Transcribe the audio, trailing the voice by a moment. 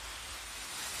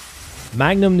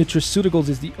Magnum Nutraceuticals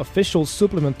is the official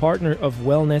supplement partner of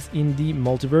Wellness in the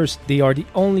Multiverse. They are the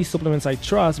only supplements I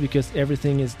trust because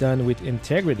everything is done with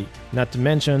integrity. Not to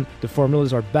mention, the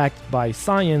formulas are backed by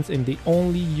science and they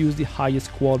only use the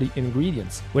highest quality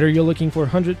ingredients. Whether you're looking for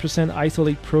 100%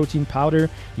 isolate protein powder,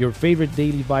 your favorite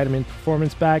daily vitamin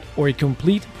performance pack, or a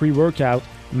complete pre-workout,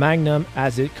 Magnum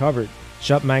has it covered.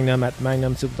 Shop Magnum at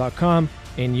magnumsoup.com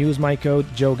and use my code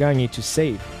JOGANGI to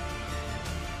save.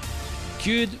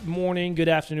 Good morning, good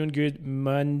afternoon, good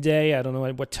Monday. I don't know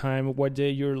at what time, what day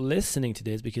you're listening to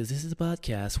this because this is a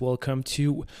podcast. Welcome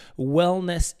to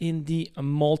Wellness in the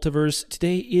Multiverse.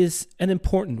 Today is an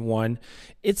important one.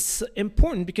 It's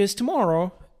important because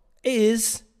tomorrow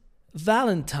is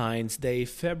Valentine's Day,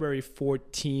 February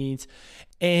 14th.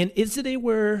 And it's a day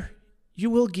where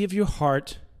you will give your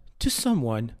heart to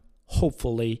someone,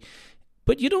 hopefully.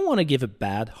 But you don't want to give a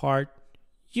bad heart.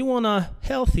 You want a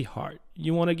healthy heart.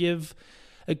 You want to give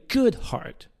a good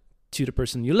heart to the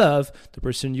person you love, the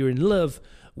person you're in love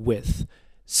with.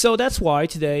 So that's why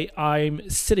today I'm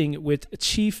sitting with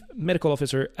Chief Medical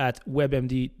Officer at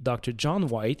WebMD, Dr. John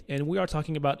Whyte, and we are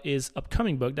talking about his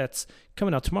upcoming book that's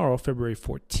coming out tomorrow, February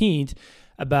 14th,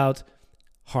 about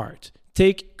heart.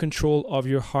 Take control of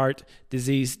your heart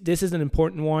disease. This is an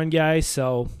important one, guys,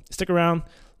 so stick around,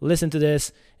 listen to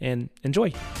this, and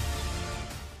enjoy.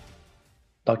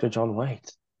 Dr. John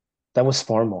Whyte. That was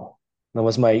formal. That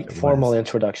was my formal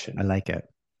introduction. I like it.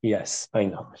 Yes, I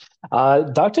know.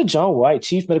 Dr. John Whyte,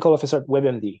 Chief Medical Officer at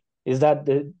WebMD. Is that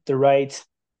the right?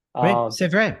 Right,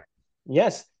 c'est vrai.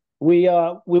 Yes, we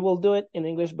will do it in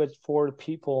English, but for the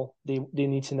people, they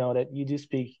need to know that you do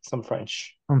speak some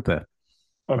French. Un peu.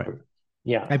 Right.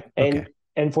 Yeah, okay.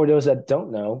 And for those that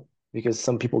don't know, because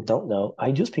some people don't know,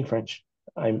 I do speak French.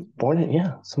 I'm born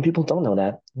in, some people don't know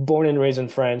that. Born and raised in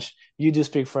French. You do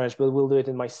speak French, but we'll do it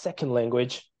in my second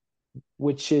language,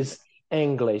 which is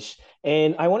English.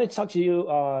 And I want to talk to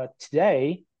you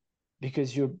today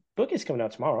because your book is coming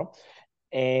out tomorrow.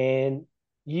 And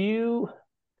you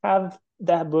have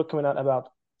that book coming out about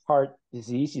heart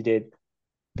disease. You did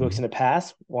books in the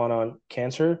past, one on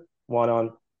cancer, one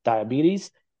on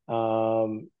diabetes.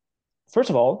 First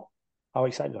of all, how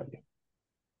excited are you?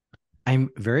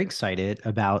 I'm very excited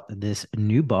about this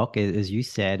new book. As you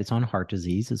said, it's on heart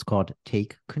disease. It's called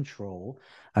Take Control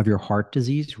of Your Heart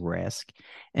Disease Risk.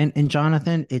 And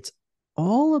Jonathan, it's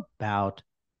all about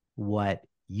what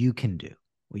you can do,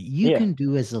 what you can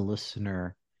do as a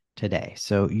listener today.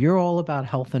 So you're all about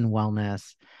health and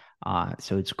wellness.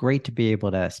 So it's great to be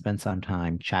able to spend some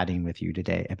time chatting with you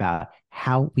today about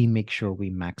how we make sure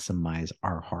we maximize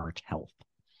our heart health.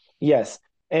 Yes.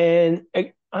 And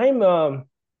I'm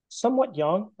somewhat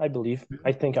young, I believe.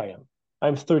 I think I am.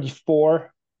 I'm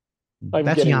 34. I'm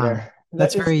That's getting young. there.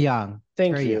 That's very young.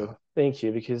 Thank you. Thank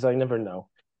you, because I never know.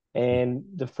 And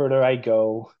the further I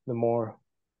go, the more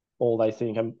old I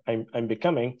think I'm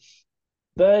becoming.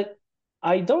 But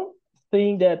I don't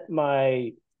think that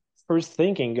my first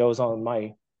thinking goes on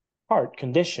my heart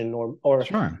condition or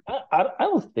Sure. I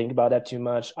don't think about that too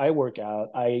much. I work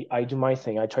out. I do my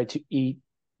thing. I try to eat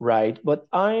right, but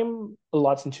I'm a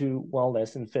lot into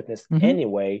wellness and fitness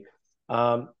anyway.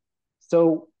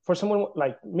 So for someone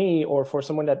like me, or for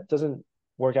someone that doesn't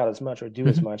work out as much or do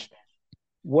as much,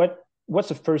 what's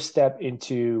the first step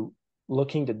into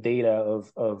looking the data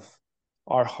of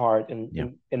our heart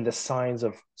and the signs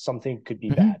of something could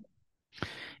be bad?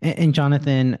 And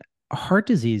Jonathan, heart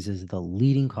disease is the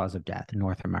leading cause of death in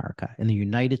North America, in the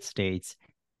United States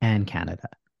and Canada.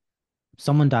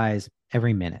 Someone dies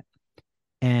every minute.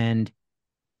 And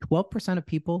 12% of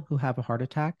people who have a heart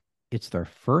attack, it's their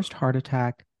first heart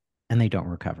attack and they don't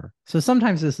recover. So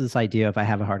sometimes there's this idea if I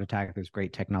have a heart attack, there's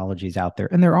great technologies out there,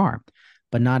 and there are,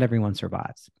 but not everyone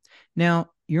survives. Now,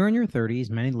 you're in your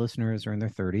 30s. Many listeners are in their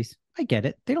 30s. I get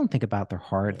it. They don't think about their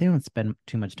heart. They don't spend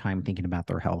too much time thinking about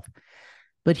their health.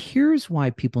 But here's why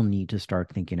people need to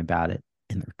start thinking about it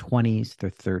in their 20s,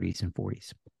 their 30s, and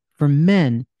 40s. For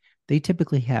men, they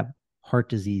typically have heart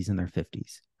disease in their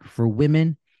 50s. For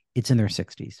women, it's in their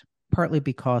 60s, partly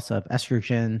because of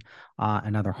estrogen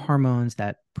and other hormones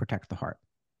that protect the heart.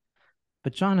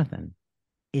 But Jonathan,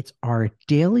 it's our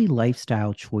daily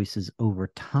lifestyle choices over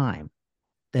time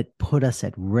that put us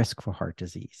at risk for heart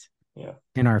disease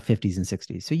in our 50s and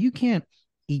 60s. So you can't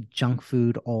eat junk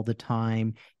food all the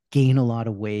time, gain a lot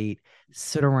of weight,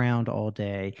 sit around all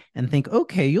day and think,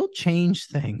 okay, you'll change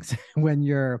things when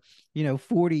you're,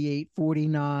 48,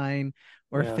 49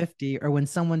 or 50, or when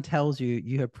someone tells you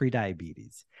you have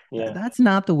prediabetes. That's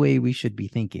not the way we should be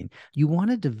thinking. You want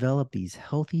to develop these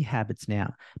healthy habits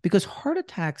now, because heart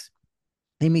attacks,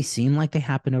 they may seem like they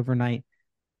happen overnight,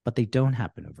 but they don't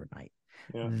happen overnight.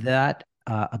 Yeah. That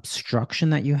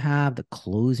obstruction that you have, the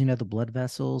closing of the blood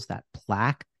vessels, that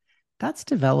plaque, that's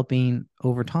developing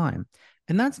over time.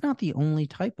 And that's not the only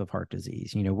type of heart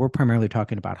disease. We're primarily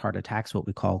talking about heart attacks, what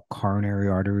we call coronary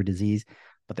artery disease,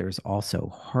 but there's also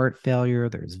heart failure,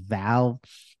 there's valve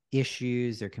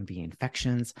issues, there can be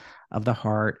infections of the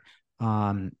heart.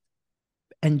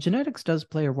 And genetics does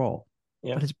play a role,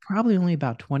 Yeah. but it's probably only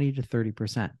about 20 to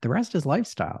 30%. The rest is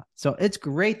lifestyle. So it's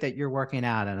great that you're working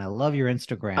out, and I love your I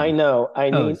Instagram know.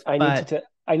 posts, but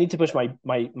I need to push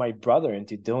my brother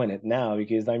into doing it now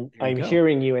because there you I'm go.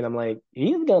 hearing you and I'm like,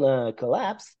 he's gonna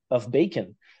collapse of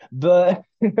bacon. But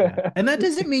Yeah. And that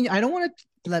doesn't mean I don't want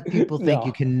to let people think you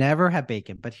no. can never have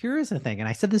bacon. But here is the thing. And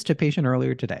I said this to a patient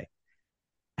earlier today.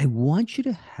 I want you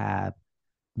to have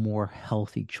more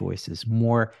healthy choices,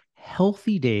 more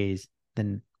healthy days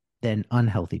than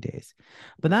unhealthy days.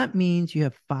 But that means you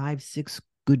have 5, 6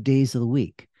 good days of the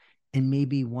week and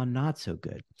maybe one not so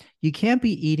good. You can't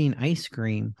be eating ice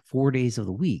cream 4 days of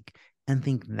the week and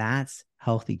think that's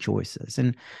healthy choices.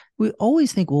 And we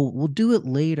always think, well, we'll do it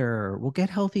later, we'll get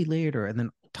healthy later. And then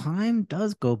time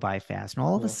does go by fast. And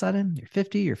all of a Yeah. sudden, you're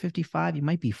 50, you're 55, you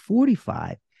might be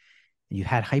 45. You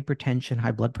had hypertension,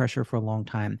 high blood pressure for a long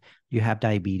time, you have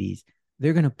diabetes,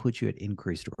 they're going to put you at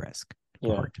increased risk for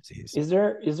Yeah. heart disease. Is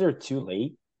there too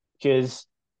late? Because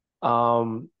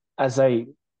um as I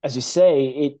as you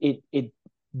say, it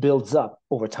builds up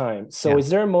over time. So Yeah. is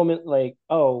there a moment like,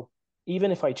 oh,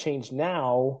 even if I change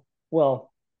now,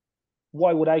 well,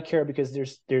 why would I care? Because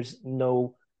there's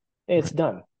no, it's Right.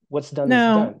 done. What's done is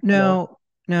No, done. No? no,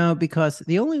 no, because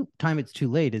the only time it's too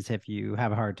late is if you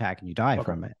have a heart attack and you die Okay.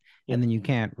 from it, and Yep. then you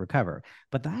can't recover.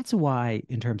 But that's why,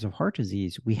 in terms of heart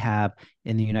disease, we have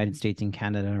in the United States and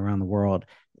Canada and around the world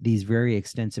these very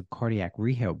extensive cardiac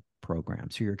rehab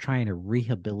programs. So you're trying to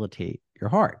rehabilitate your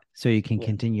heart so you can Yeah.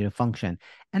 continue to function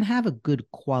and have a good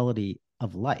quality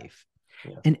of life.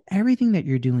 Yeah. And everything that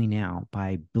you're doing now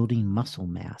by building muscle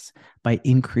mass, by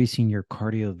increasing your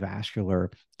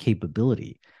cardiovascular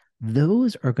capability,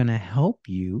 those are going to help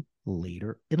you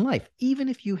later in life. Even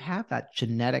if you have that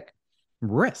genetic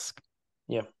risk,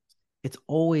 Yeah. it's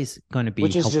always going to be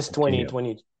Which is just helpful to you.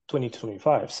 20 20 20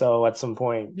 25. So at some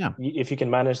point, Yeah. if you can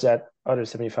manage that other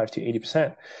 75 to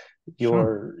 80%,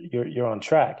 Sure. you're on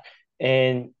track.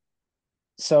 And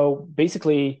so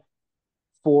basically,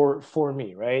 for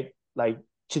me, right? Like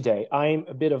today, I'm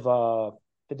a bit of a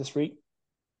fitness freak.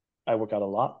 I work out a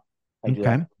lot. I do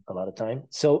that Okay. a lot of time.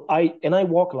 So I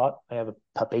walk a lot. I have a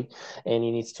puppy and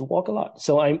he needs to walk a lot.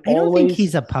 So I'm I don't think always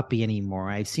he's a puppy anymore.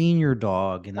 I've seen your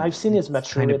dog and I've seen his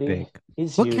it's kind of big. maturity.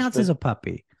 He's What huge, counts as but a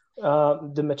puppy?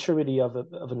 the maturity of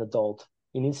an adult.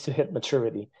 He needs to hit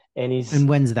maturity. And he's And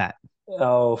when's that?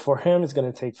 oh, for him it's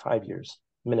gonna take 5 years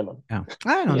minimum. Oh,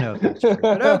 I don't know if that's true,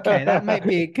 but okay, that Yeah. might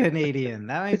be a Canadian.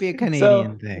 That might be a So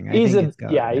Canadian thing. I think it's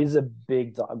got, yeah. he's a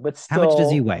big dog, but How much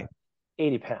does he still weigh?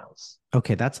 80 pounds.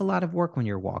 Okay, that's a lot of work when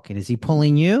you're walking. Is he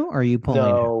pulling you or are you pulling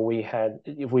him? No, we had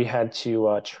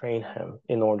to train him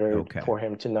in order Okay. for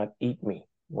him to not eat me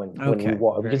when we Okay.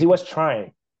 walk because Very he good. was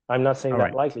trying. I'm not saying All that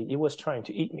right. lightly. He was trying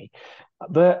to eat me.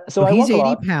 But so So I he's walk a 80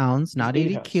 lot. pounds, He's not 80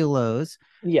 80 pounds. kilos.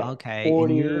 Yeah, Okay.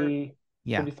 And you're, 40,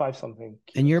 yeah. 45 something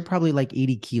And you're kilos. probably like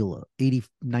 80 kilo, 80,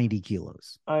 90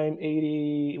 kilos. I'm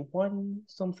 81,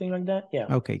 something like that. Yeah.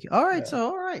 Okay. All right. Yeah. So,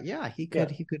 all right. Yeah. Yeah.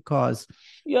 He could cause,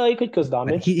 Yeah, it could cause but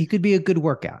damage. he could be a good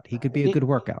workout. He could be a good He,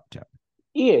 workout too.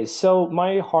 he is. So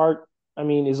my heart, I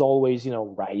mean, is always,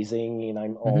 rising and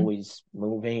I'm Mm-hmm. always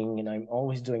moving and I'm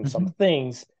always doing some Mm-hmm.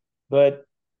 things. But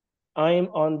I'm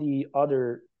on the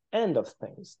other end of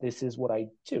things. This is what I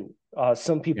do.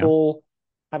 Some Yeah. people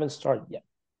haven't started yet.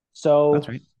 That's So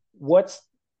right. what's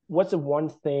what's the one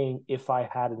thing if I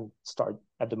hadn't started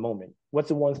at the moment? What's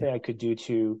the one Yeah. thing I could do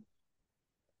to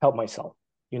help myself,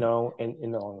 in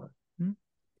the long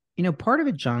run? Part of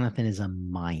it, Jonathan, is a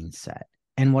mindset.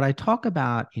 And what I talk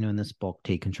about, in this book,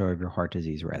 Take Control of Your Heart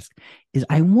Disease Risk, is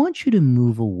I want you to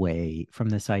move away from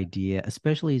this idea,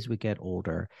 especially as we get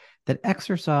older, that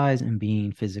exercise and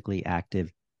being physically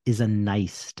active is a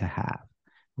nice to have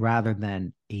rather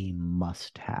than a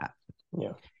must have.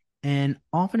 Yeah. And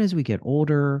often as we get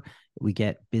older, we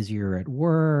get busier at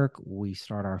work, we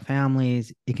start our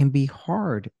families, it can be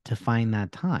hard to find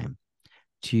that time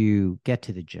to get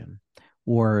to the gym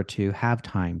or to have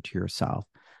time to yourself.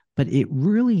 But it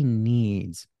really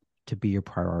needs to be your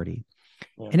priority.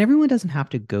 Yeah. And everyone doesn't have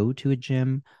to go to a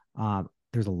gym.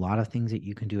 There's a lot of things that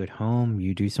you can do at home.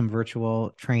 You do some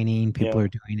virtual training. People Yeah. are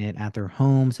doing it at their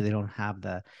home, so they don't have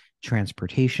the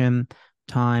transportation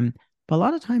time. But a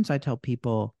lot of times I tell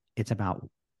people it's about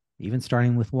even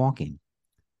starting with walking.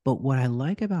 But what I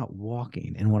like about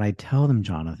walking and what I tell them,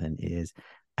 Jonathan, is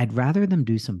I'd rather them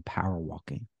do some power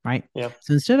walking, right? Yeah.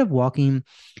 So instead of walking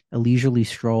a leisurely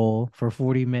stroll for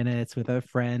 40 minutes with a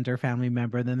friend or family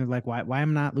member, then they're like, why am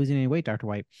I not losing any weight, Dr.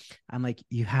 White? I'm like,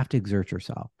 you have to exert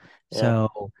yourself. Yeah.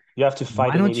 So You have to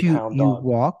fight why an don't 80 you pound you dog.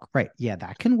 walk? Right. Yeah,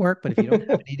 that can work. But if you don't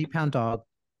have an 80-pound dog,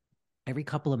 every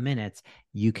couple of minutes,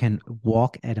 you can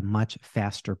walk at a much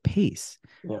faster pace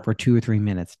Yeah. for 2 or 3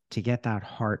 minutes to get that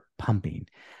heart pumping,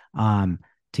 um,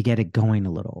 to get it going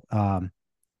a little.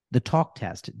 The talk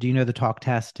test. Do you know the talk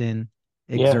test in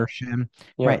Yeah. exertion?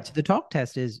 Yeah. Right. So the talk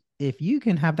test is if you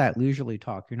can have that leisurely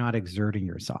talk, you're not exerting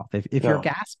yourself. If you're No.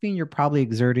 gasping, you're probably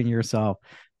exerting yourself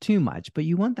too much. But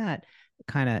you want that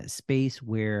kind of space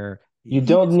where You you can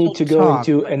don't need still to go talk,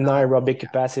 into but an not. aerobic Yeah,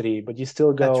 capacity, but you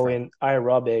still that's go right. in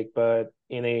aerobic, but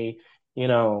in a, you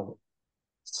know,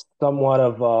 somewhat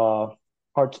of a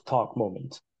hard to talk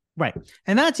moment. Right.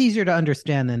 And that's easier to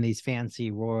understand than these fancy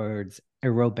words,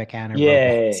 aerobic, anaerobic,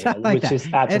 Yeah, stuff like which that. is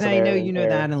absence And of I know air you and know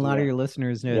that, air. and a lot of Yeah. your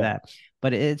listeners know Yeah. that,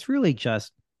 but it's really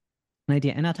just an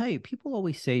idea. And I'll tell you, people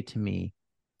always say to me,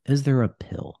 is there a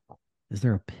pill? Is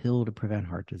there a pill to prevent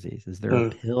heart disease? Is there a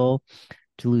Mm, pill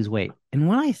to lose weight? And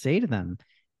what I say to them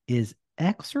is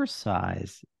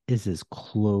exercise is as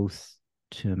close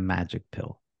to a magic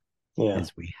pill yeah.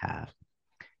 as we have.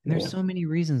 And there's Yeah. so many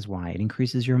reasons why. It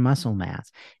increases your muscle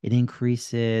mass. It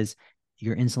increases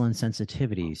your insulin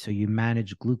sensitivity. So you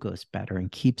manage glucose better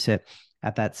and keeps it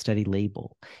at that steady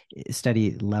level.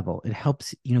 It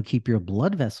helps, keep your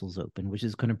blood vessels open, which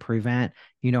is going to prevent,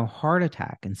 heart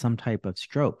attack and some type of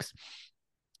strokes.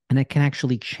 And it can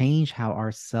actually change how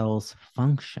our cells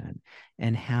function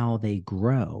and how they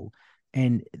grow.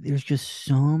 And there's just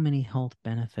so many health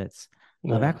benefits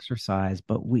of Yeah. exercise,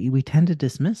 but we tend to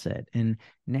dismiss it. And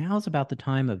now is about the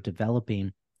time of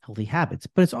developing healthy habits.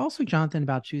 But it's also, Jonathan,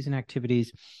 about choosing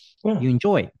activities Yeah. you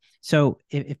enjoy. So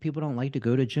if people don't like to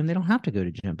go to gym, they don't have to go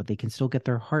to gym, but they can still get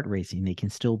their heart racing. They can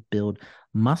still build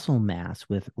muscle mass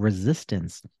with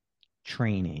resistance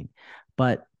training,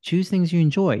 but choose things you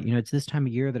enjoy. It's this time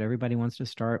of year that everybody wants to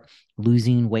start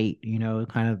losing weight,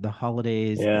 kind of the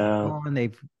holidays Yeah. on,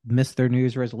 they've missed their New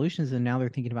Year's resolutions and now they're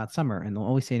thinking about summer. And they'll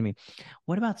always say to me,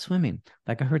 what about swimming?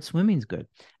 Like, I heard swimming's good.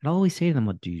 And I'll always say to them,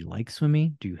 well, do you like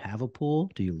swimming? Do you have a pool?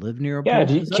 Do you live near a Yeah. pool?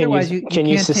 Because Can you otherwise you can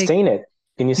you can't take sustain it?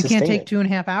 Can you you can't sustain take it?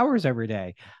 2.5 hours every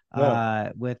day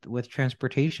Yeah. with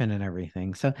transportation and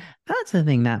everything. So that's the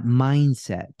thing, that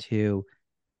mindset too.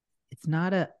 It's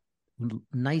not a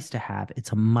nice to have,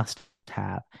 it's a must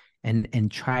have,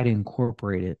 and try to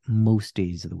incorporate it most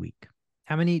days of the week.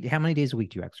 How many days a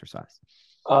week do you exercise?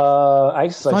 I So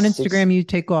exercise on six. Instagram you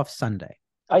take off Sunday.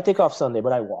 I take off Sunday,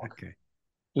 but I walk. Okay.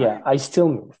 All Yeah, right. I still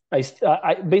move.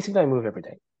 I basically I move every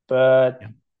day, but Yeah.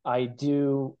 I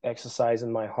do exercise,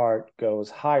 and my heart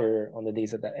goes higher on the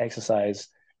days that I exercise.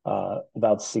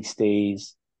 About 6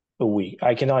 days a week.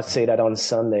 I cannot say that on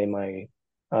Sunday my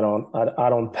I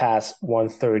don't pass All right.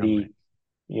 130,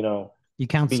 you know, You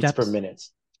count beats per steps? minute.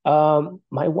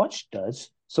 My watch does.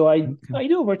 So Okay. I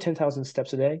do over 10,000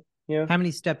 steps a day. Yeah. How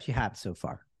many steps you have so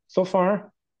far? So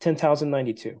far,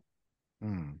 10,092.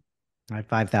 Hmm. I have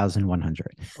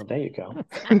 5,100. Well, there you go.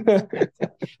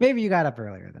 Maybe you got up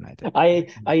earlier than I did.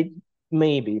 I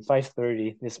maybe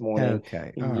 5:30 this morning.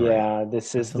 Okay. All right. Yeah,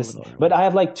 this is That's a this, little but early. I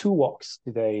have like two walks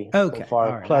today so Okay. far.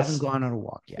 All right. I haven't Plus, gone on a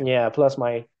walk yet. yeah, plus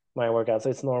my workout. So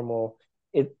it's normal.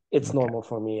 It's Okay. normal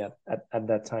for me at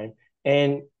that time.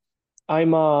 And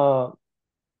I'm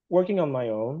working on my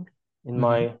own in Mm-hmm.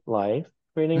 my life,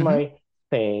 creating Mm-hmm. my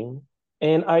thing.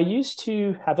 And I used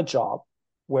to have a job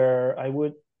where I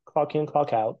would clock in,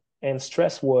 clock out, and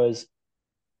stress was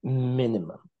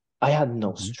minimum. I had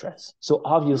no Mm-hmm. stress. So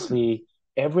obviously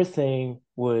everything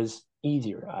was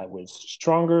easier. I was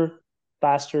stronger,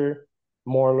 faster,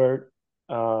 more alert.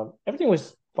 Everything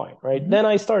was fine, right? Mm-hmm. Then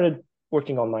I started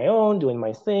working on my own, doing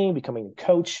my thing, becoming a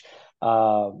coach.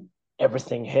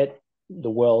 Everything hit. The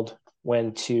world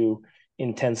went to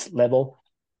intense level,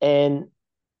 and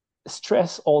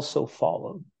stress also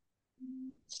followed.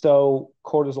 So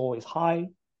cortisol is high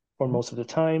for Mm-hmm. most of the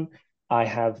time. I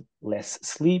have less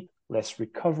sleep, less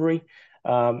recovery.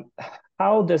 Um,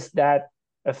 how does that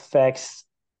affect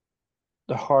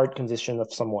the heart condition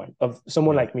of someone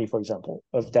Yeah. like me, for example,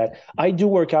 of that I do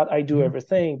work out, I do Mhm.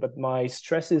 everything, but my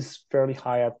stress is fairly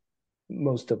high up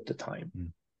most of the time.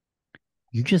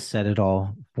 You just said it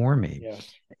all for me.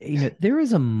 Yeah, There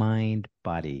is a mind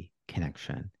body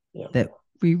connection yeah, that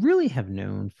we really have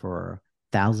known for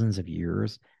thousands of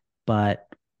years, but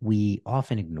we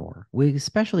often ignore. We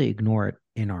especially ignore it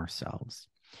in ourselves.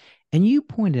 And you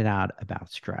pointed out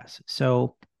about stress.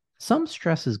 So some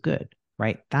stress is good,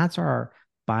 right? That's our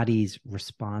body's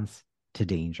response to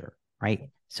danger, right?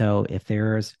 So if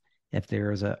there's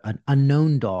an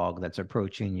unknown dog that's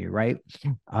approaching you, right?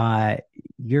 Uh,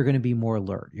 you're going to be more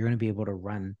alert. You're going to be able to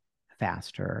run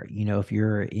faster. If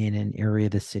you're in an area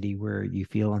of the city where you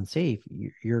feel unsafe,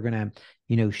 you're going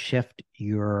to, shift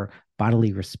your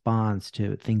bodily response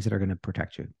to things that are going to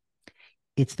protect you.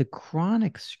 It's the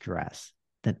chronic stress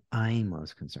that I'm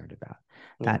most concerned about.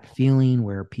 That feeling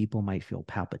where people might feel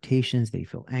palpitations, they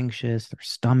feel anxious, their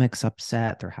stomach's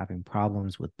upset, they're having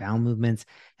problems with bowel movements.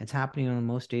 It's happening on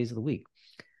most days of the week.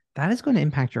 That is going to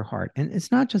impact your heart. And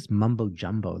it's not just mumbo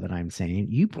jumbo that I'm saying.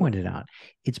 You pointed out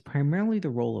it's primarily the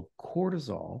role of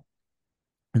cortisol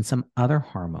and some other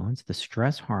hormones, the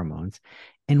stress hormones.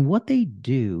 And what they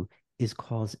do is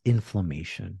cause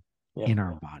inflammation in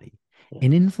our body.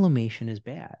 And inflammation is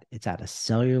bad. It's at a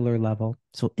cellular level.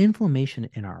 So inflammation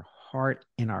in our heart,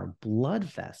 in our blood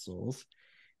vessels,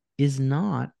 is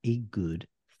not a good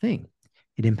thing.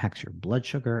 It impacts your blood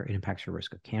sugar, it impacts your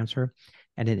risk of cancer,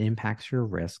 and it impacts your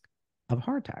risk of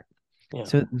heart attack.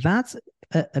 So that's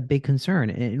a big concern.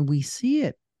 And we see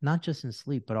it not just in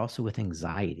sleep, but also with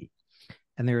anxiety.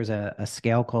 And there's a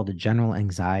scale called the General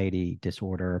Anxiety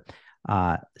Disorder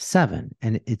 7,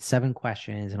 and it's 7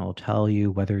 questions, and it'll tell you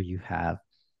whether you have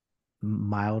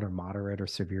mild or moderate or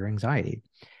severe anxiety.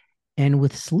 And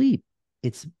with sleep,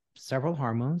 it's several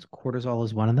hormones. Cortisol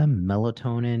is one of them.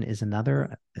 Melatonin is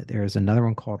another. There's another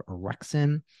one called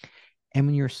orexin. And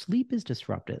when your sleep is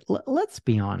disrupted, let's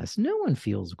be honest, no one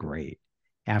feels great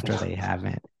after they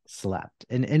haven't slept.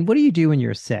 And what do you do when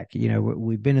you're sick?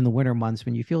 We've been in the winter months.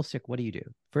 When you feel sick, what do you do?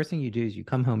 First thing you do is you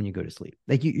come home and you go to sleep.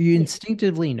 Like you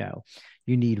instinctively know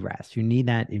you need rest. You need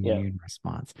that immune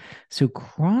response. So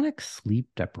chronic sleep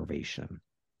deprivation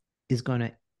is going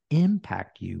to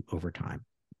impact you over time.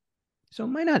 So it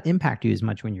might not impact you as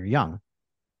much when you're young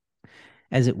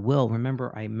as it will.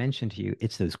 Remember, I mentioned to you,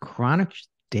 it's those chronic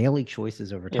daily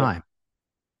choices over time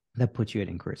that put you at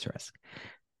increased risk.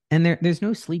 And there's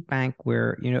no sleep bank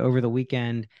where, over the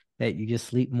weekend that you just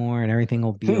sleep more and everything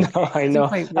will be okay. No, I know.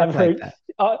 I've heard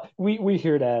that. We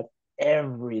hear that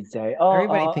every day.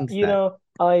 Everybody thinks that.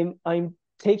 I'm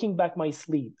taking back my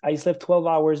sleep. I slept 12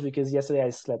 hours because yesterday I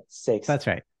slept 6. That's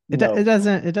right. No. It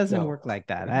doesn't work like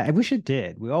that. I wish it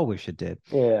did. We all wish it did.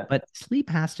 Yeah. But sleep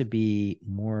has to be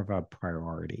more of a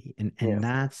priority. And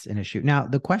that's an issue. Now,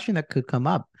 the question that could come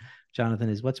up, Jonathan,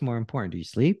 is what's more important? Do you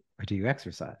sleep or do you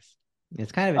exercise?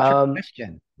 It's kind of a trick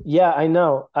question. Yeah, I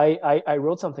know. I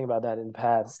wrote something about that in the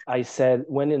past. I said,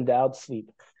 when in doubt, sleep.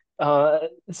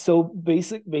 So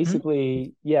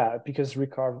basically, because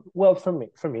recover. Well, for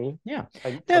me, yeah.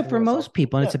 No, for most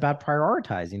people, and it's about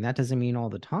prioritizing. That doesn't mean all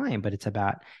the time, but it's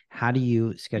about how do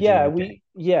you schedule your day.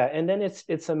 And then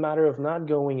it's a matter of not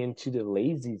going into the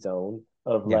lazy zone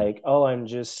of like, oh, I'm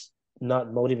just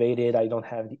not motivated. I don't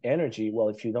have the energy. Well,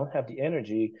 if you don't have the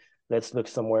energy, let's look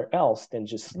somewhere else than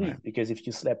just sleep. Right. Because if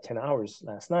you slept 10 hours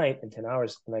last night and 10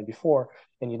 hours the night before,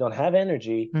 and you don't have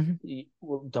energy,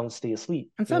 don't stay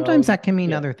asleep. And sometimes that can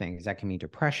mean other things. That can mean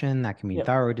depression. That can mean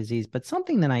thyroid disease. But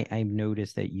something that I've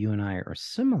noticed that you and I are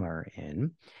similar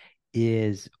in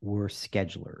is we're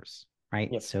schedulers,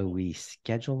 right? Yep. So we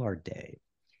schedule our day.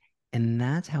 And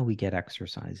that's how we get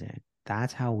exercise in.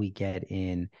 That's how we get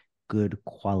in good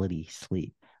quality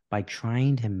sleep, by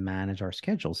trying to manage our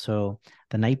schedule. So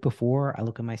the night before, I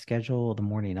look at my schedule. The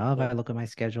morning of, I look at my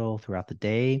schedule. Throughout the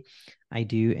day, I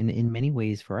do. And in many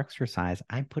ways for exercise,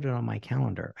 I put it on my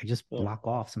calendar. I just block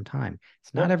off some time.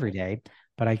 It's not every day,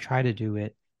 but I try to do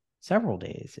it several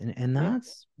days. And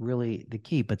that's really the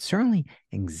key. But certainly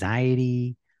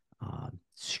anxiety,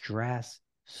 stress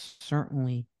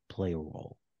certainly play a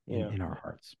role in our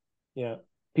hearts. Yeah.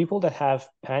 People that have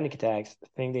panic attacks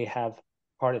think they have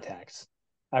heart attacks.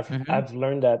 I've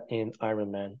learned that in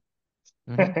Ironman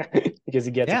because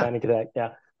you get a panic attack. Yeah,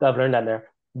 I've learned that there.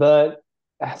 But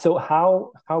so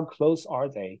how close are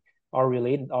they? How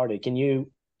related are they? Can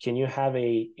you have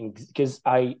because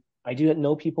I do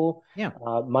know people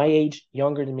my age,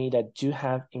 younger than me, that do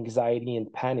have anxiety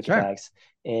and panic attacks,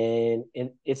 and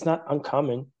it's not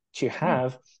uncommon to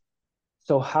have.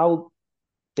 So how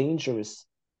dangerous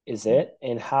is it,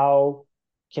 and how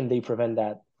can they prevent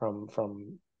that from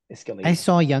escalating? I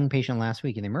saw a young patient last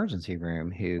week in the emergency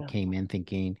room who came in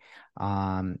thinking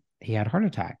he had a heart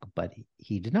attack, but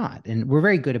he did not. And we're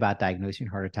very good about diagnosing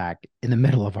heart attack in the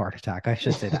middle of heart attack. I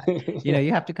should say that.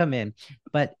 You have to come in.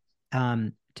 But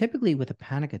typically with a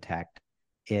panic attack,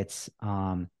 it's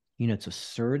it's a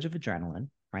surge of adrenaline,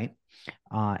 right?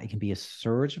 It can be a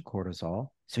surge of cortisol.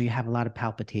 So you have a lot of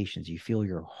palpitations. You feel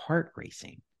your heart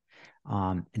racing.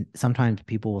 And sometimes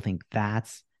people will think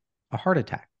that's a heart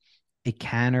attack. It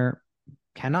can or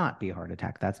cannot be a heart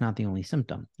attack. That's not the only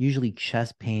symptom. Usually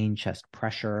chest pain, chest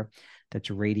pressure that's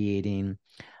radiating.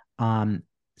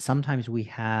 Sometimes we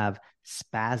have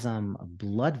spasm of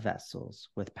blood vessels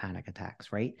with panic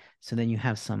attacks, right? So then you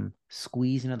have some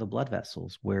squeezing of the blood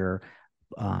vessels where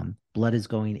blood is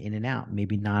going in and out,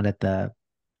 maybe not at the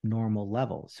normal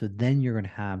level. So then you're going to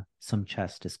have some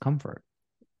chest discomfort.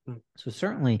 So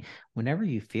certainly, whenever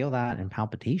you feel that and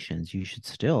palpitations, you should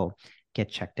still get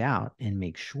checked out and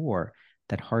make sure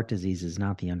that heart disease is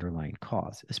not the underlying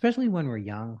cause. Especially when we're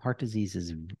young,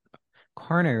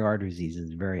 coronary artery disease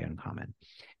is very uncommon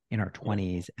in our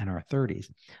 20s and our 30s.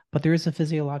 But there is a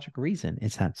physiological reason.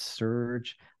 It's that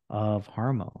surge of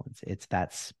hormones. It's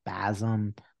that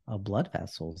spasm of blood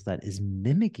vessels that is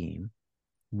mimicking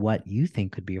what you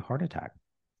think could be a heart attack,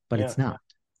 but it's not.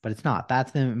 But it's not.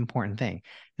 That's the important thing.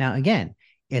 Now, again,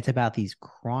 it's about these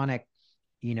chronic,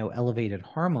 elevated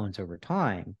hormones over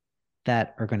time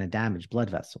that are going to damage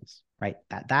blood vessels, right?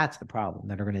 That's the problem,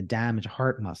 that are going to damage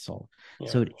heart muscle.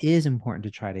 Yeah. So it is important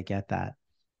to try to get that,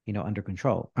 under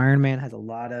control. Ironman has a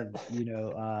lot of,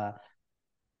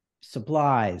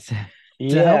 supplies to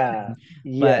help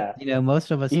him, but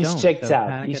most of us He's don't. checked so out.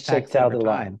 Panic He's attacks checked out over a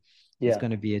lot. time is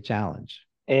going to be a challenge.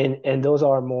 And those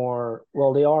are more,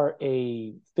 well, they are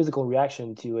a physical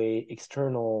reaction to a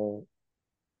external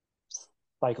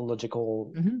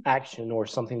psychological action or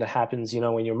something that happens,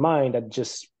 in your mind that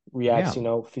just reacts,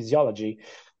 physiology.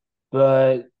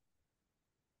 But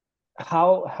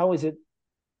how is it?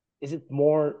 Is it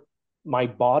more my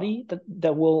body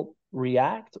that will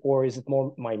react, or is it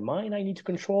more my mind I need to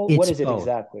control? What is it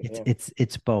exactly?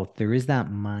 It's both. There is that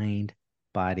mind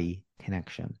body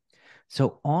connection.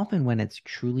 So often when it's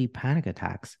truly panic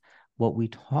attacks, what we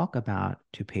talk about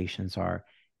to patients are,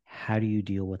 how do you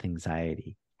deal with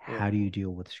anxiety? How do you deal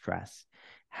with stress?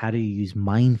 How do you use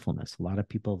mindfulness? A lot of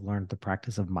people have learned the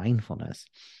practice of mindfulness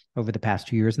over the past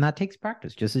 2 years, and that takes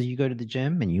practice. Just as you go to the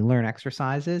gym and you learn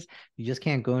exercises, you just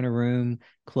can't go in a room,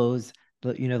 close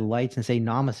the lights and say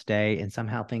namaste and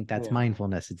somehow think that's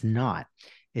mindfulness. It's not.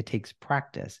 It takes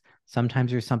practice.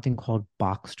 Sometimes there's something called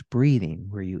boxed breathing,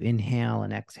 where you inhale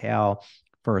and exhale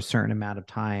for a certain amount of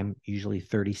time, usually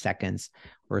 30 seconds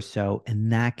or so,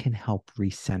 and that can help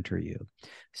recenter you.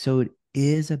 So it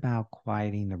is about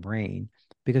quieting the brain,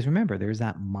 because remember, there's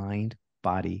that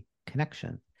mind-body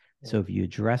connection. So if you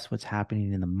address what's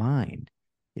happening in the mind,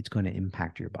 it's going to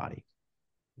impact your body.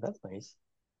 That's nice.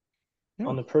 Yeah.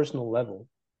 On a personal level,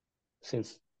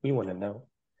 since we want to know,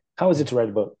 how is it to write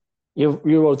a book? You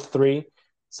wrote 3.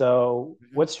 So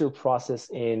what's your process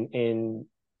in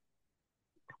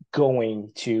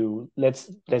going to, let's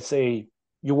say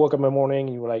you woke up in the morning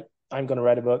and you were like, I'm going to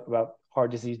write a book about heart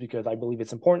disease because I believe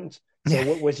it's important. So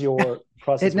what was your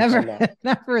process? It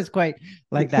never is quite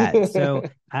like that. So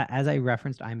as I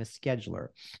referenced, I'm a scheduler.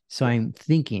 So I'm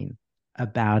thinking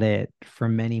about it for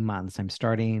many months. I'm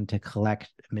starting to collect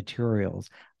materials.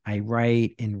 I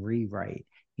write and rewrite.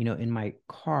 In my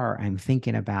car, I'm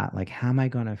thinking about, like, how am I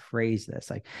going to phrase this?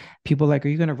 Like, people are like, are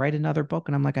you going to write another book?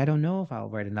 And I'm like, I don't know if I'll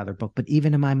write another book. But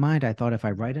even in my mind, I thought, if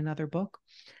I write another book,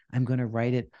 I'm going to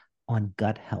write it on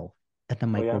gut health and the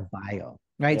microbiome.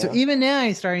 Right. So even now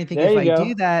I'm starting to think, if I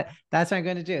do that, that's what I'm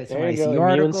going to do. So when I see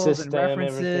articles and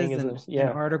references and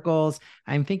articles,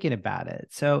 I'm thinking about it.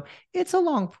 So it's a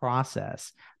long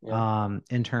process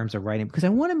in terms of writing, because I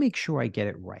want to make sure I get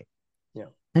it right. Yeah.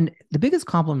 And the biggest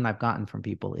compliment I've gotten from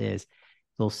people is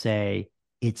they'll say,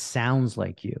 it sounds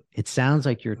like you. It sounds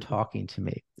like you're talking to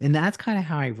me. And that's kind of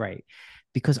how I write,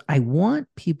 because I want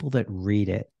people that read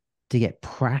it to get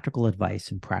practical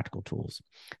advice and practical tools,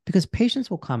 because patients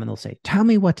will come and they'll say, tell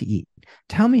me what to eat,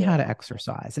 tell me how to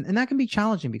exercise. And that can be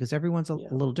challenging because everyone's a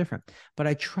little different, but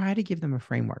I try to give them a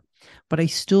framework, but I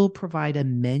still provide a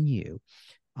menu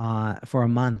for a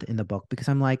month in the book, because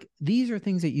I'm like, these are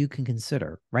things that you can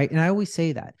consider, right? And I always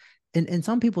say that. And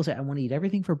some people say, I want to eat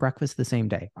everything for breakfast the same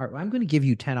day. All right, I'm going to give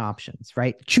you 10 options,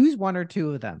 right? Choose 1 or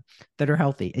 2 of them that are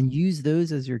healthy and use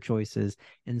those as your choices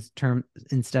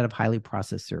instead of highly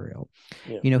processed cereal.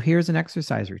 Yeah. Here's an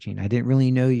exercise routine. I didn't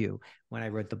really know you when I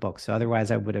wrote the book, so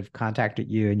otherwise I would have contacted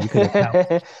you and you could have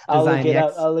helped I'll look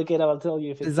it up. I'll tell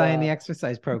you if it's design the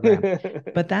exercise program.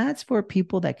 But that's for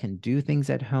people that can do things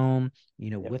at home,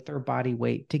 with their body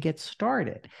weight to get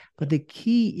started. But the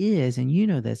key is,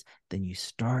 and this, then you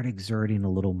start exerting a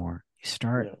little more. You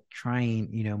start trying,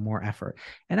 more effort.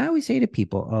 And I always say to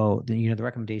people, the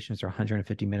recommendations are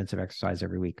 150 minutes of exercise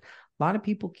every week. A lot of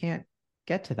people can't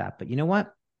get to that, but you know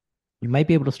what? You might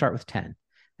be able to start with 10,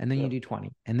 and then you do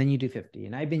 20, and then you do 50.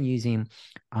 And I've been using,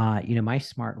 my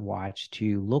smartwatch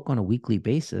to look on a weekly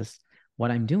basis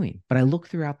what I'm doing. But I look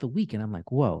throughout the week and I'm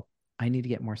like, whoa, I need to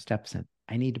get more steps in.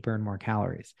 I need to burn more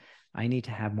calories. I need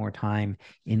to have more time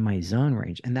in my zone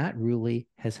range. And that really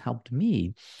has helped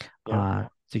me Yeah.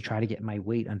 to try to get my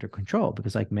weight under control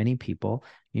because, like many people,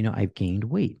 I've gained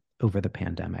weight over the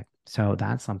pandemic. So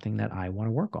that's something that I want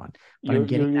to work on. But I'm You're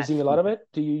getting that using a lot of feedback. it?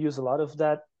 Do you use a lot of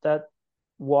that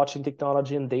watching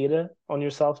technology and data on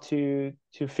yourself to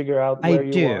figure out I where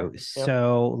you do. are? Yeah.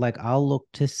 So, like, I'll look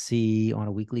to see on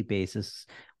a weekly basis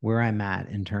where I'm at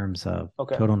in terms of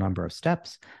Okay. total number of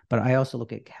steps, but I also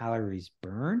look at calories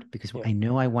burned because Yeah. I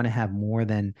know I want to have more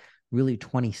than really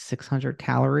 2,600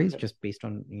 calories Yeah. just based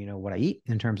on, what I eat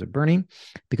in terms of burning,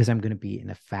 because I'm going to be in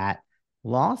a fat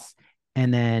loss.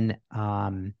 And then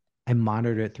I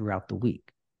monitor it throughout the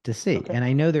week to see. Okay. And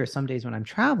I know there are some days when I'm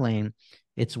traveling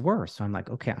it's worse. So I'm like,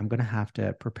 okay, I'm going to have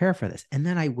to prepare for this. And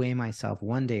then I weigh myself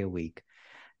one day a week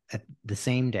at the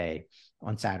same day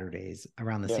on Saturdays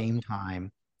around the Yeah. same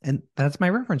time. And that's my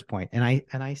reference point. And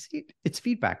I see it's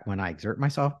feedback. When I exert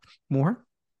myself more,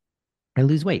 I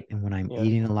lose weight. And when I'm Yeah.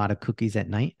 eating a lot of cookies at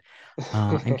night,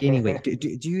 I'm gaining weight.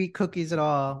 Do you eat cookies at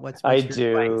all? I What's your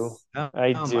do. advice? Oh,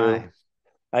 I oh my. do.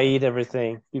 I eat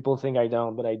everything. People think I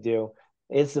don't, but I do.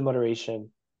 It's the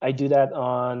moderation. I do that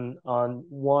on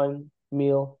one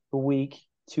meal a week,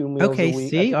 2 meals a Okay, week.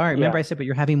 see? All right. Remember Yeah, I said, but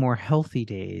you're having more healthy I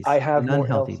days have than more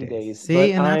unhealthy healthy days. days, See? but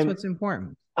And that's what's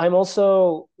important. I'm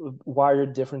also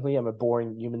wired differently. I'm a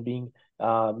boring human being,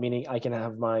 meaning I can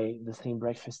have the same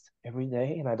breakfast every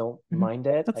day, and I don't Mhm. mind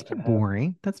that. I That's can not have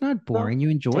boring. That's not no. boring. You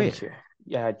enjoy Thank it. you.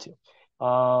 Yeah, I had to.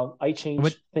 I What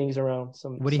change things around.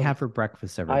 Some what do you some have for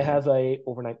breakfast every I day? have a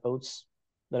overnight oats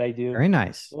that I do. Very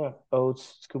nice. Yeah,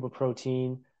 oats, scoop of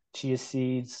protein, chia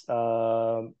seeds,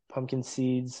 pumpkin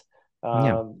seeds.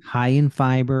 Yeah. Um, High in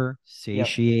fiber, yeah,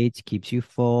 satiates, keeps you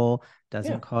full,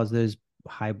 doesn't yeah. cause those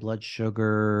high blood Gives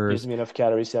sugars. me enough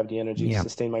calories to have the energy to Yeah.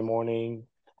 sustain my morning.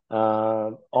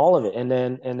 All of it, and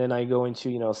then I go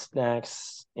into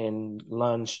snacks and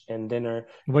lunch and dinner,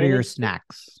 What are and your it's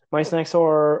snacks? my snacks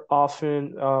are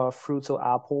often fruits or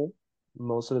apple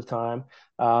most of the time,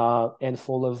 and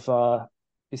full of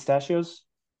pistachios,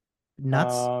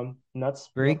 Nuts, nuts.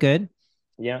 very Yeah, good.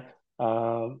 yeah.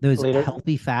 Those Later,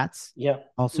 healthy fats yeah,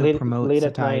 also late promote late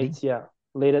at satiety. night, yeah.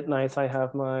 Late at night I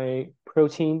have my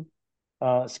protein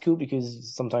scoop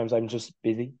because sometimes I'm just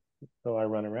busy. So I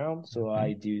run around. So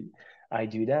Okay. I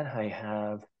do that. I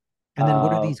have And then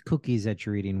what are these cookies that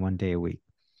you're eating one day a week?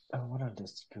 what are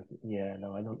those cookies? Yeah,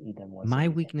 no, I don't eat them once a My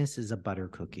week. weakness is a butter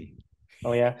cookie.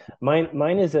 Oh yeah.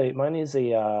 Mine is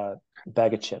a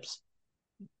bag of chips.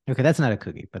 Okay, that's not a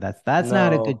cookie, but that's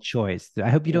not a good No, choice. I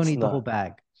hope you don't it's eat the whole not.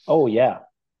 bag. Oh yeah.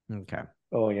 Okay.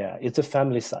 Oh yeah. It's a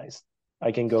family size.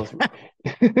 I can go through.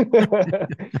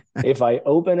 If I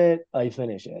open it, I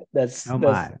finish it. Oh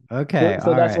my. So Okay.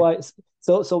 so All that's right. why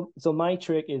so my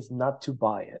trick is not to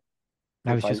buy it.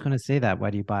 I If was just I going to say that.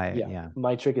 Why do you buy it? Yeah, Yeah.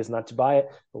 my trick is not to buy it.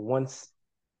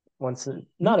 But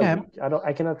not a Okay. week.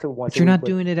 I cannot do once But a you're week, not but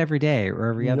doing it every day or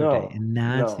every other day. no, And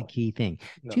that's the no, key thing.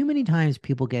 Too no. many times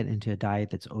people get into a diet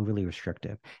that's overly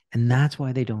restrictive, and Yeah, that's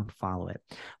why they don't follow it.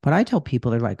 But I tell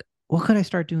people, they're like, what could I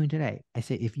start doing today? I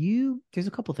say, there's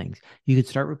a couple things. You could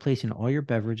start replacing all your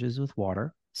beverages with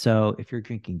water. So if you're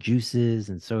drinking juices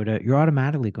and soda, you're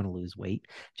automatically going to lose weight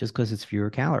just because it's fewer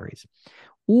calories.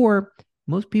 Or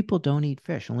most people don't eat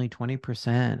fish. Only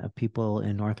 20% of people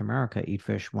in North America eat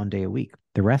fish one day a week.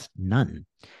 The rest, none.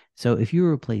 So if you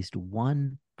replaced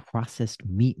one processed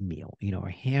meat meal, a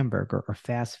hamburger or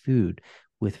fast food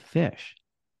with fish,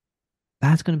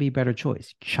 that's going to be a better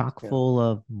choice. Chock yeah, full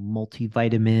of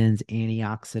multivitamins,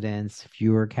 antioxidants,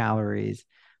 fewer calories.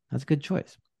 That's a good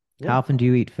choice. yeah. How often do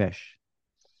you eat fish?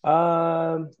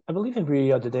 I believe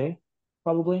every other day,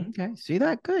 probably. Okay, see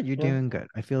that? Good. You're Yeah, doing good.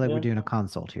 I feel like we're yeah. doing a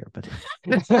consult here, but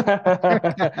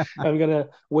I'm gonna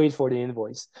wait for the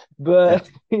invoice, yeah. but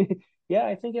yeah,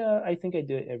 I think I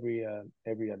do it every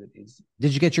other day.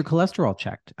 Did you get your cholesterol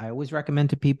checked? I always recommend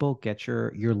to people get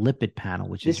your lipid panel,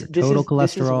 which is This your this total is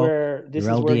this is cholesterol, where your this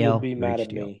is where you'll LDL, be your mad at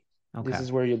HDL. me. This Okay.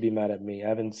 is where you'll be mad at me. I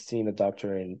haven't seen a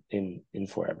doctor in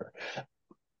forever.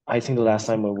 I think the last That's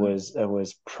time okay. I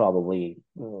was probably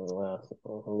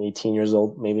 18 years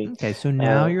old, maybe. Okay, so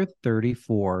now Uh, you're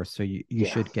 34, so you yeah,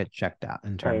 should get checked out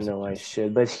in I terms of know I just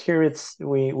should, but here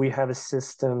we have a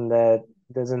system that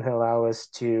doesn't allow us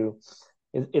to.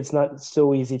 It's not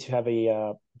so easy to have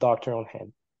a doctor on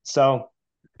hand. So,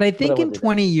 but I but I think will in do that.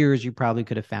 20 years you probably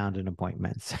could have found an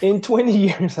appointment. In 20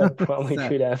 years, I probably So,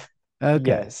 could have. okay.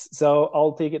 Yes. So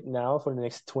I'll take it now for the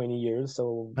next 20 years.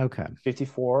 So Okay.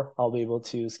 54, I'll be able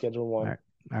to schedule All one right.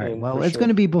 All right. in for Well, it's going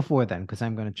to sure. be before then because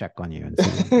I'm going to check on you and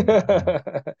see what we can do.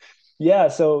 Yeah.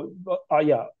 So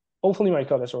yeah, hopefully my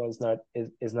cholesterol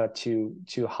is not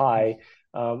too high.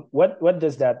 What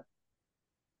does that?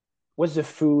 What's the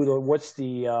food or what's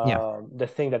Yeah. the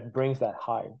thing that brings that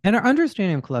high? And our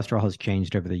understanding of cholesterol has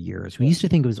changed over the years. We Yeah. used to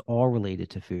think it was all related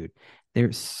to food.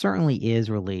 There certainly is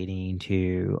relating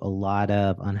to a lot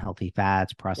of unhealthy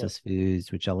fats, Yeah. processed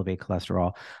foods, which elevate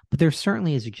cholesterol, but there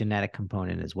certainly is a genetic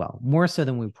component as well, more so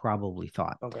than we probably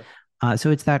thought. Okay. So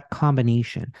it's that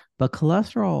combination. But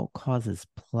cholesterol causes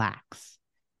plaques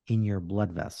in your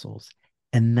blood vessels,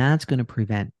 and that's going to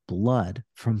prevent blood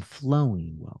from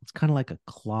flowing well. It's kind of like a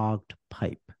clogged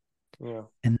pipe. Yeah.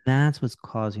 And that's what's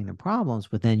causing the problems.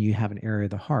 But then you have an area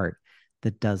of the heart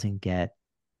that doesn't get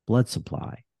blood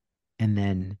supply, and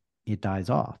then it dies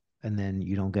off. And then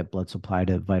you don't get blood supply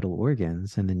to vital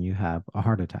organs, and then you have a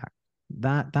heart attack.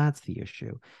 That's the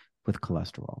issue with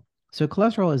cholesterol. So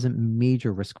cholesterol is a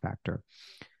major risk factor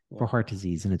Yeah. for heart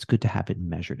disease, and it's good to have it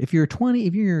measured. If you're 20,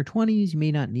 if you're in your 20s, you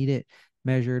may not need it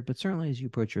measured, but certainly as you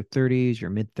approach your 30s, your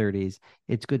mid 30s,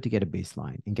 it's good to get a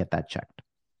baseline and get that checked.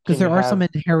 Because Can you there are some have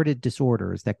inherited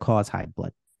disorders that cause high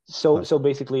blood so cholesterol.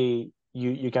 basically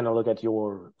you kind of look at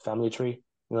your family tree,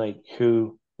 like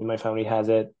who in my family has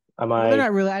it? Am Well, they're I?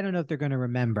 not really, I don't know if they're going to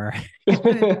remember. It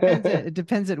depends. It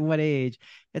depends at what age.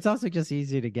 It's also just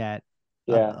easy to get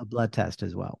Yeah. a blood test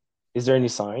as well. Is there any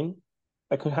sign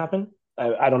that could happen?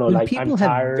 I don't know, like I'm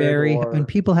tired When or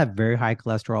people have very high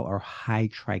cholesterol or high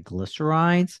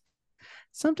triglycerides,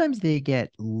 sometimes they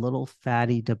get little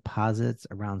fatty deposits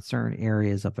around certain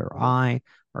areas of their okay. eye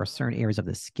or certain areas of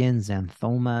the skin,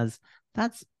 xanthomas.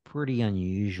 That's pretty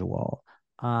unusual.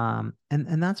 And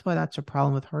that's why that's a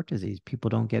problem with heart disease. People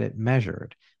don't get it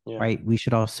measured, Yeah. right? We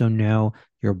should also know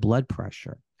your blood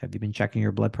pressure. Have you been checking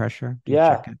your blood pressure? Do you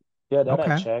Yeah. check it? Yeah, that I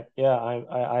Okay. check. Yeah,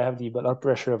 I have the blood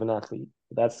pressure of an athlete.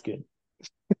 That's good.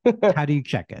 How do you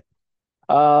check it?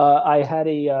 I had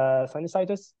a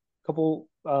sinusitis a couple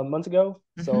months ago,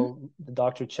 Mm-hmm. so the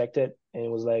doctor checked it and it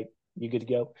was like, "You good to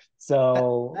go."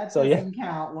 That So yeah, doesn't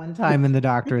count one time in the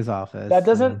doctor's office. that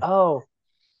doesn't. So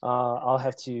Oh, I'll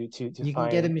have to you can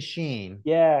get a find. machine.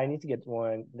 Yeah, I need to get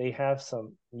one. They have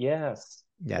some. Yes.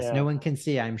 Yes, no Yeah. one can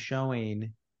see. I'm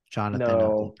showing Jonathan a blood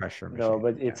No, pressure no, machine.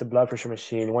 but Yeah. it's a blood pressure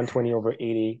machine, 120 over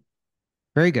 80.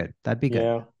 Very good. That'd be good.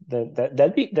 Yeah,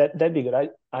 that'd be good.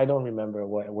 I don't remember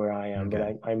where I am, but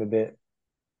Okay. I'm a bit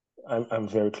I'm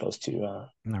very close All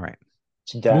right.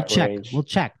 to We'll that check. We'll range.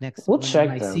 check next We'll when check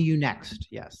I see them. you next.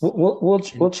 Yes. We'll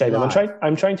And check them. live.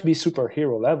 I'm trying to be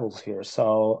superhero levels here,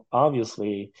 so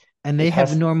obviously And they it have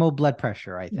has normal blood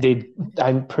pressure, I think. they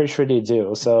I'm pretty sure they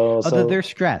do. Although they're So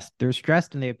stressed. They're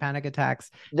stressed and they have panic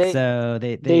attacks. they So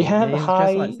they have they have stress a lot.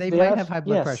 high So they they might have have high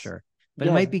blood yes pressure, but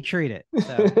it yes might be treated.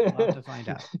 So we'll have to find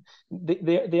out.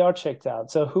 they are checked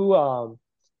out. So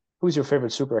who's your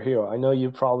favorite superhero? I know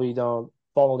you probably don't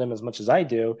follow them as much as I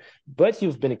do, but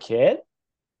you've been a kid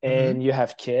Mm-hmm. and you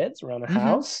have kids around the Mm-hmm.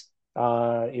 house.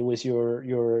 It was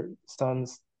your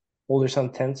son's older son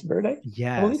 10th birthday,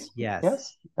 I believe. Yes, yes,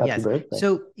 Yes. Happy yes. birthday.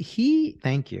 So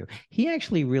thank you. He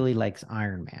actually really likes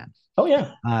Iron Man. Oh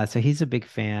yeah. So he's a big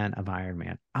fan of Iron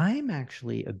Man. I'm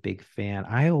actually a big fan.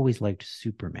 I always liked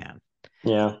Superman.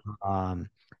 Yeah. Um,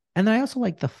 and then I also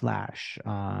like The Flash.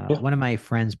 Yeah. One of my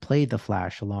friends played The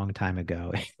Flash a long time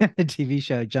ago, a TV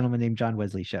show, a gentleman named John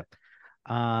Wesley Shipp.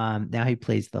 Now he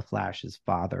plays The Flash's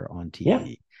father on Yeah.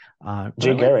 TV. But I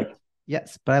Jay like, Garrick.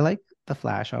 yes, but I like The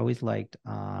Flash. I always liked,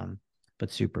 but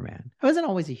Superman. I wasn't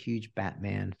always a huge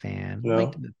Batman fan. I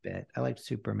liked No. him a bit. I liked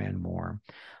Superman more.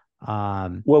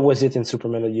 Um, What was it in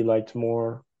Superman that you liked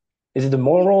more? Is it the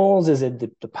morals? Is it the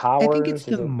I think it's powers?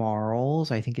 the Is it morals.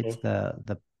 I think yeah. it's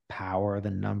the power, the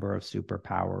number of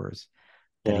superpowers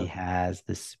that he Yeah. has,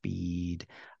 the speed.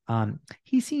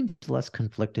 He seems less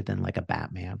conflicted than like a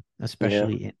Batman, Yeah.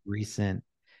 especially in recent,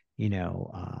 you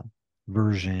know,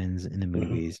 versions in the Mhm.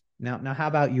 movies. Now, how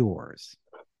about yours?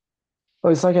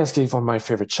 Well, it's like asking for my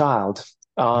favorite child.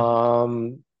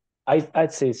 Mhm.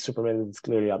 I'd say Superman is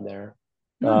clearly up there.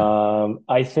 Hmm.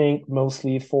 I think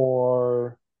mostly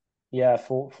for yeah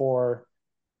for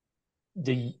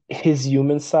the his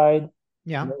human side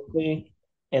Yeah. mostly,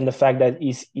 and the fact that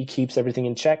he keeps everything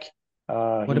in check.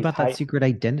 What He's about that high. secret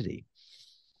identity?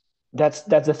 That's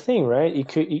the thing, right?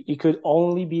 It could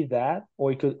only be that,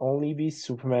 or it could only be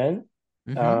Superman.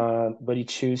 Hmm. But he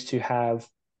chooses to have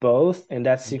both, and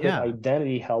that secret Yeah.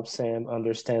 identity helps him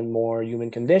understand more human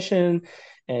condition.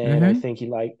 And Hmm. I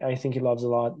think he loves a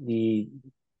lot the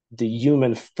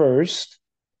human first,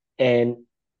 and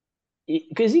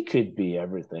because he could be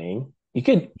everything. He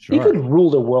could Sure. rule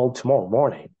the world tomorrow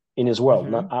morning in his world,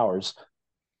 not Hmm. ours,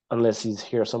 unless he's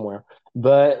here somewhere.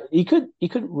 But he could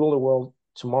rule the world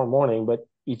tomorrow morning, but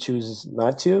he chooses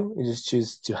not to. He just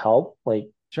chooses to help, like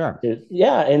Sure.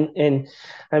 Yeah, and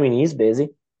I mean he's busy.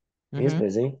 He's Hmm.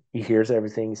 busy. He hears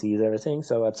everything, sees everything.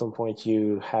 So at some point,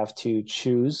 you have to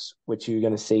choose what you're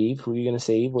gonna save, who you're gonna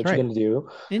save, That's what you're right. gonna do.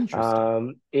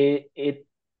 Interesting. It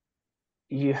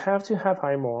you have to have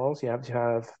high morals. You have to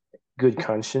have good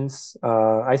conscience.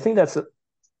 I think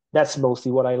that's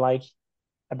mostly what I like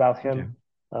about Okay. him.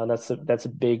 That's a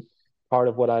big part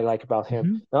of what I like about him.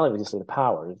 Hmm. Not only just the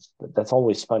power, that's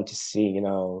always fun to see.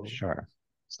 Sure.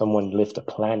 Someone lift a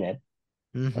planet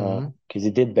Hmm. because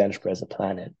he did bench press a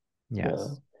planet, uh,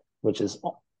 Yes. which is,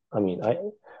 I mean,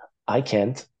 I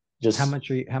can't just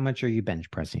How much are you bench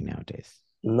pressing nowadays?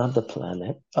 not the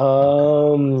planet.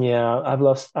 Okay. Yeah, I've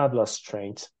lost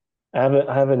strength. I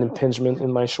have an impingement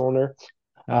in my shoulder.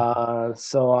 Oh,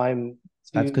 So I'm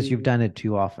that's because you've two done it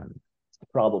too often.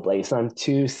 probably. So I'm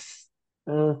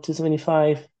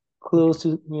 275, Okay. close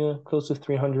to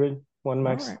 300, one All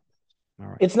max. right. All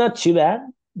right. It's not too bad,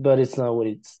 but it's not what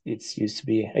it's used to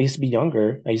be. I used to be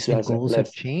younger. I used to And have goals have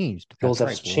left. changed. Goals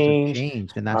That's have right. Goals have changed.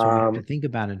 changed. And that's what we have to Um, think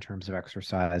about in terms of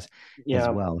exercise as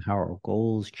yeah, well, how our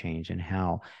goals change and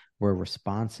how we're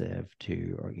responsive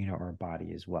to our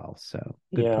body as well. So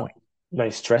good yeah. point. My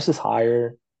stress is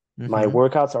higher. My Hmm.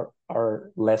 workouts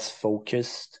are less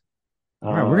focused.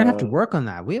 All right. We're gonna have to Um, work on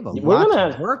that. We have a we're lot to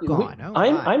gonna have. work on. Oh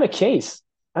I'm my. I'm a case.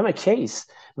 I'm a case.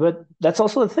 But that's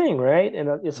also the thing, right?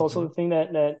 And it's also Hmm. the thing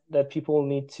that people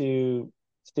need to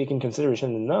take in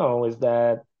consideration and know is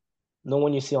that no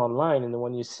one you see online and the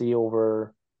one you see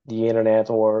over the internet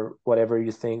or whatever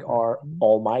you think are Hmm.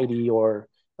 almighty or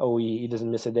oh he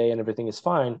doesn't miss a day and everything is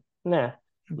fine. Nah. I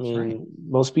That's right. mean,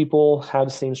 most people have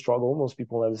the same struggle. Most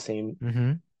people have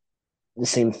Hmm. the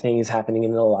same things happening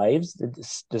in their lives.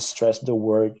 The stress, the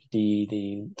work,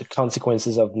 the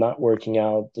consequences of not working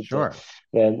out. Sure.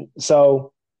 Then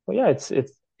so well, yeah,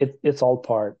 it's all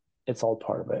part. It's all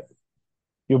part of it.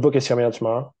 Your book is coming out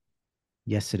tomorrow.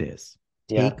 Yes, it is.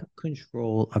 Yeah. Take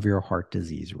control of your heart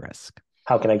disease risk.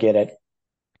 How can I get it?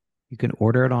 You can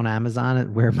order it on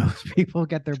Amazon, where most people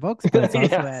get their books, but it's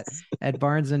also at Yes.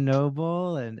 Barnes and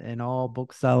Noble and all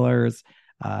booksellers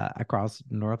across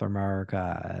North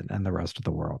America and the rest of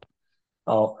the world.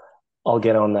 I'll I'll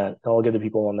get on that. I'll get the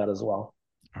people on that as well.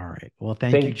 All right. Well,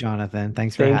 thank you, Thank Jonathan.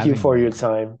 Thanks for thank you having for me. your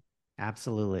time.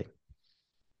 Absolutely.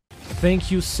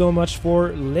 Thank you so much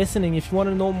for listening. If you want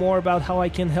to know more about how I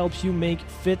can help you make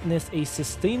fitness a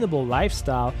sustainable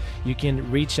lifestyle, you can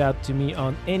reach out to me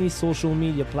on any social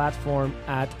media platform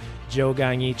at Joe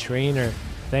Gagne Trainer.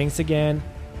 Thanks again.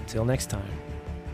 Until next time.